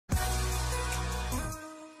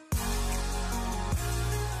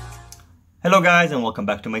Hello guys and welcome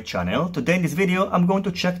back to my channel. Today in this video I'm going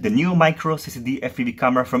to check the new micro CCD FPV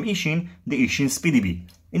camera from Eachine, the Eachine SpeedyBee.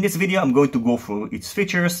 In this video I'm going to go through its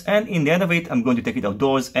features, and in the end of it I'm going to take it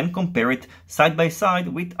outdoors and compare it side by side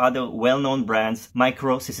with other well-known brands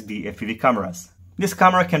micro CCD FPV cameras. This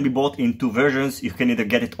camera can be bought in two versions. You can either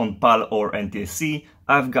get it on PAL or NTSC.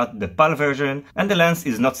 I've got the PAL version, and the lens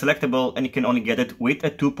is not selectable and you can only get it with a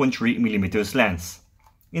 2.3mm lens.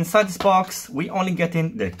 Inside this box we only get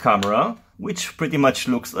in the camera, which pretty much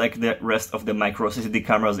looks like the rest of the micro CCD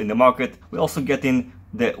cameras in the market. We also get in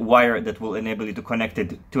the wire that will enable you to connect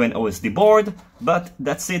it to an OSD board, but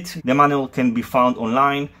that's it. The manual can be found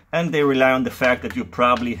online, and they rely on the fact that you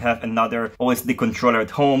probably have another OSD controller at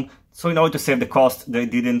home. So in order to save the cost, they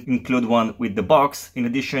didn't include one with the box. In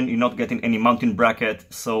addition, you're not getting any mounting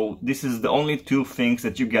bracket, so this is the only two things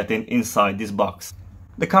that you get inside this box.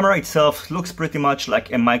 The camera itself looks pretty much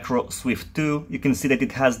like a Micro Swift 2. You can see that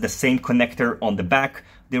it has the same connector on the back.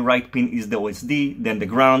 The right pin is the OSD, then the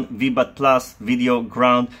ground, VBAT plus, video,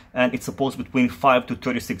 ground, and it supports between 5 to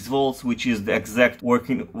 36 volts, which is the exact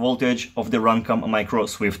working voltage of the Runcam Micro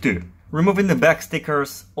Swift 2. Removing the back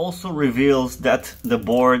stickers also reveals that the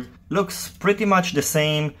board looks pretty much the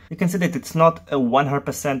same. You can see that it's not a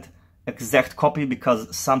 100% exact copy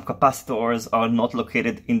because some capacitors are not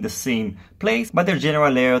located in the same place, but their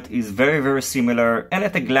general layout is very similar, and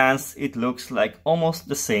at a glance it looks like almost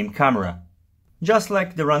the same camera. Just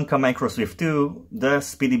like the Runcam Micro Swift 2, the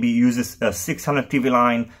SpeedyBee uses a 600 TV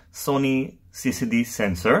line SONY CCD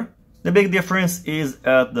sensor. The big difference is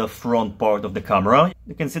at the front part of the camera.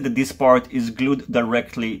 You can see that this part is glued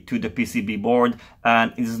directly to the PCB board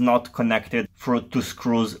and is not connected through two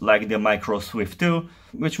screws like the Micro Swift 2,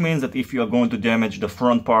 which means that if you are going to damage the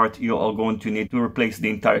front part, you are going to need to replace the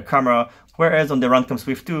entire camera, whereas on the Runcam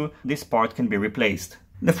Swift 2, this part can be replaced.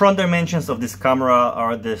 The front dimensions of this camera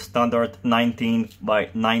are the standard 19 by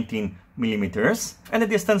 19 millimeters, and the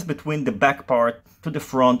distance between the back part to the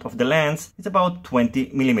front of the lens is about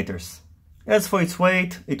 20 millimeters. As for its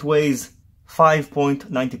weight, it weighs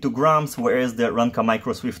 5.92 grams, whereas the Runcam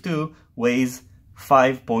Micro Swift 2 weighs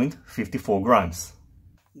 5.54 grams.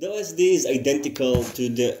 The OSD is identical to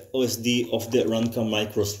the OSD of the Runcam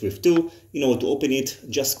Micro Swift 2. In order to open it,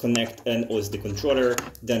 just connect an OSD controller,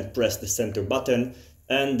 then press the center button,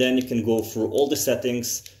 and then you can go through all the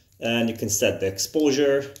settings and you can set the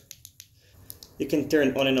exposure. You can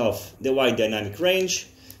turn on and off the wide dynamic range,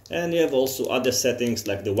 and you have also other settings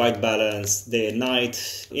like the white balance, day and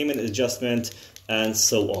night, image adjustment, and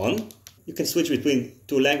so on. You can switch between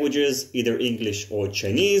two languages, either English or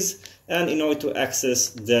Chinese, and in order to access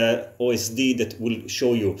the OSD that will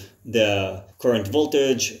show you the current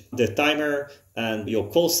voltage, the timer, and your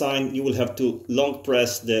call sign, you will have to long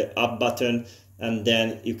press the up button, and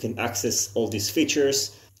then you can access all these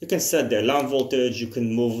features. You can set the alarm voltage, you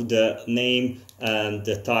can move the name and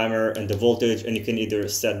the timer and the voltage, and you can either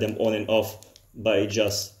set them on and off by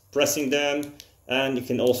just pressing them, and you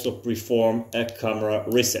can also perform a camera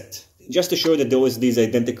reset. Just to show that the OSD is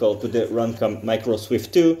identical to the Runcam Micro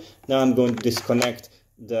Swift 2, now I'm going to disconnect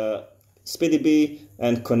the SpeedyBee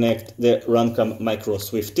and connect the Runcam Micro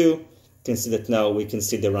Swift 2. You can see that now we can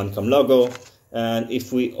see the Runcam logo, and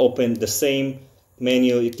if we open the same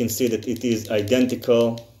menu, you can see that it is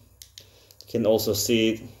identical. You can also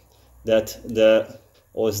see that the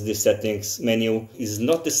OSD settings menu is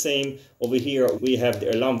not the same. Over here we have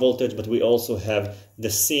the alarm voltage, but we also have the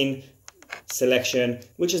scene selection,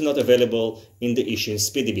 which is not available in the Eachine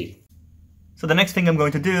SpeedyBee. So the next thing I'm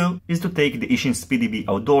going to do is to take the Eachine SpeedyBee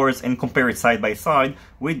outdoors and compare it side by side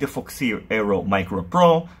with the Foxeer Aero Micro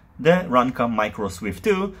Pro, the Runcam Micro Swift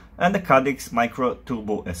 2, and the Caddx Micro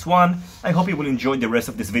Turbo S1. I hope you will enjoy the rest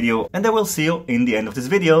of this video, and I will see you in the end of this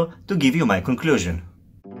video to give you my conclusion.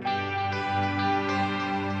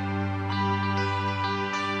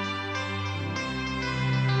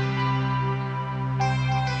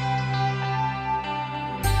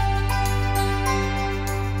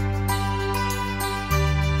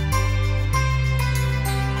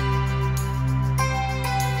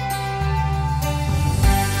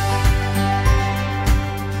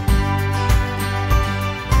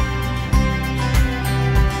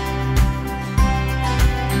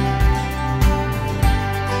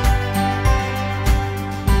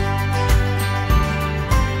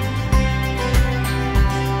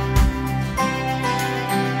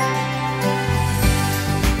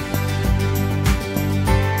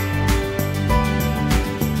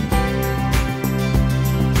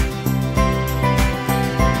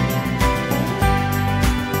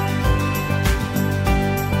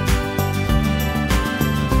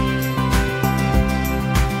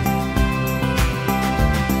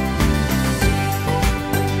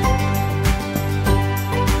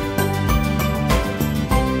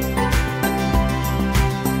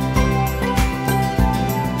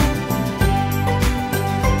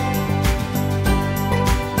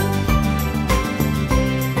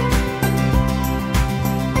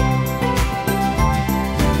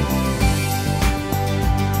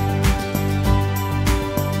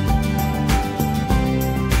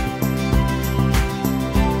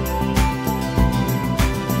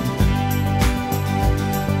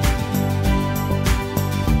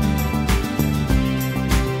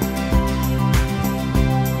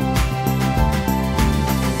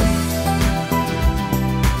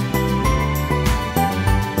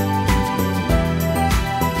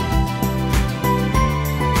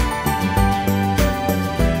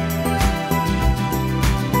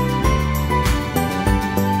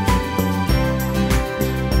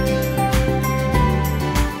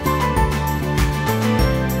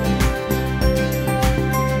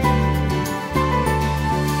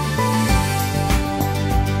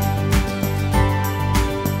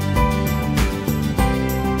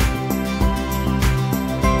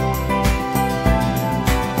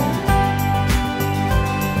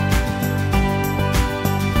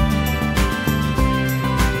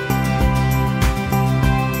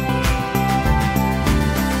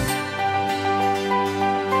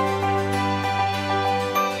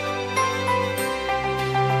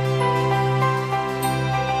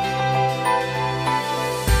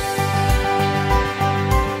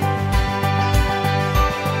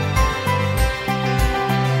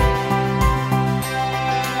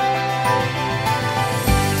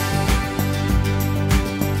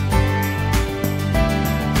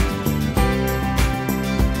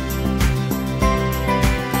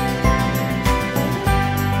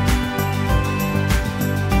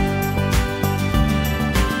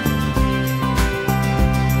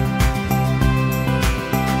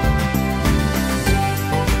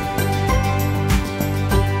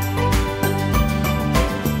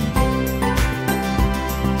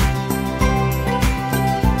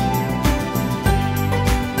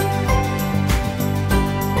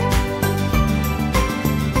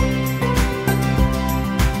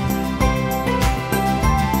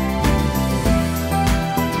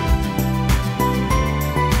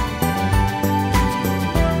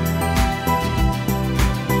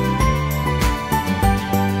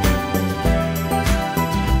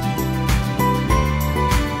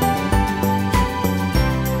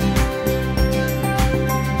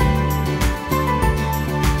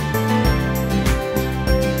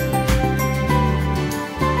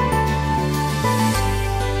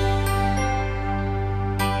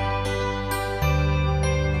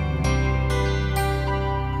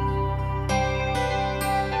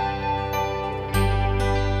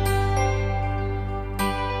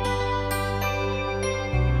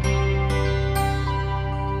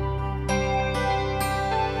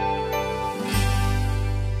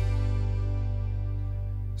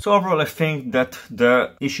 So overall, I think that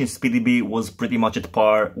the Eachine SpeedyBee was pretty much at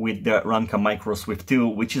par with the Runcam Micro Swift 2,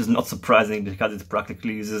 which is not surprising because it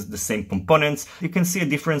practically uses the same components. You can see a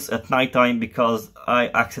difference at nighttime because I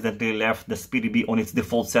accidentally left the SpeedyBee on its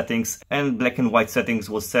default settings, and black and white settings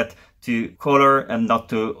was set to color and not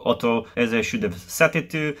to auto as I should have set it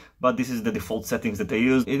to, but this is the default settings that I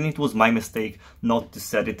used, and it was my mistake not to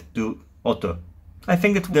set it to auto. I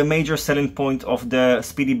think that the major selling point of the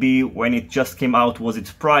SpeedyBee when it just came out was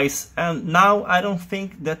its price, and now I don't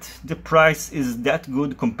think that the price is that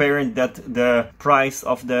good, comparing that the price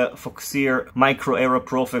of the Foxeer Micro Aero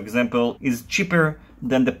Pro, for example, is cheaper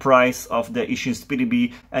than the price of the Eachine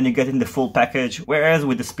SpeedyBee, and you're getting the full package, whereas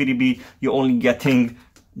with the SpeedyBee you're only getting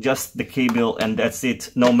just the cable and that's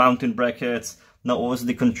it. No mounting brackets, no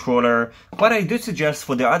OSD controller. What I do suggest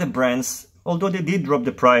for the other brands, although they did drop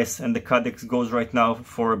the price, and the Cadex goes right now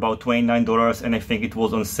for about $29, and I think it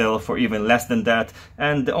was on sale for even less than that,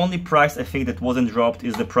 and the only price I think that wasn't dropped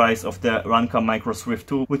is the price of the Runcam Micro Swift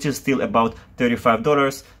 2, which is still about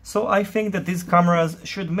 $35. So I think that these cameras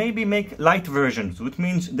should maybe make light versions, which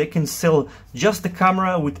means they can sell just the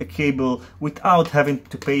camera with a cable without having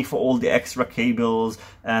to pay for all the extra cables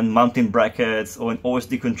and mounting brackets or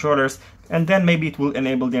OSD controllers, and then maybe it will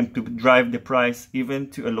enable them to drive the price even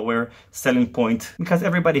to a lower selling point, because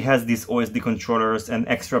everybody has these OSD controllers and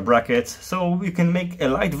extra brackets, so you can make a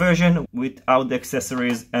light version without the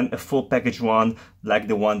accessories and a full package one like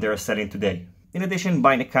the one they're selling today. In addition,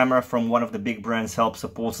 buying a camera from one of the big brands helps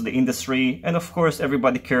support the industry, and of course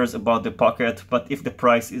everybody cares about the pocket, but if the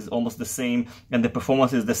price is almost the same and the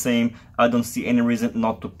performance is the same, I don't see any reason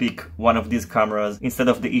not to pick one of these cameras instead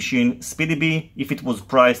of the Eachine SpeedyBee. If it was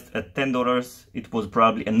priced at $10, it was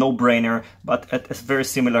probably a no-brainer, but at a very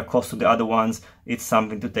similar cost to the other ones, it's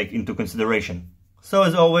something to take into consideration. So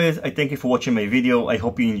as always, I thank you for watching my video. I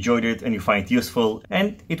hope you enjoyed it and you find it useful,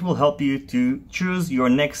 and it will help you to choose your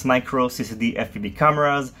next micro CCD FPV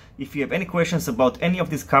cameras. If you have any questions about any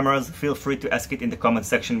of these cameras, feel free to ask it in the comment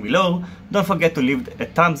section below. Don't forget to leave a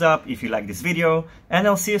thumbs up if you like this video, and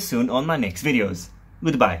I'll see you soon on my next videos.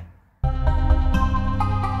 Goodbye.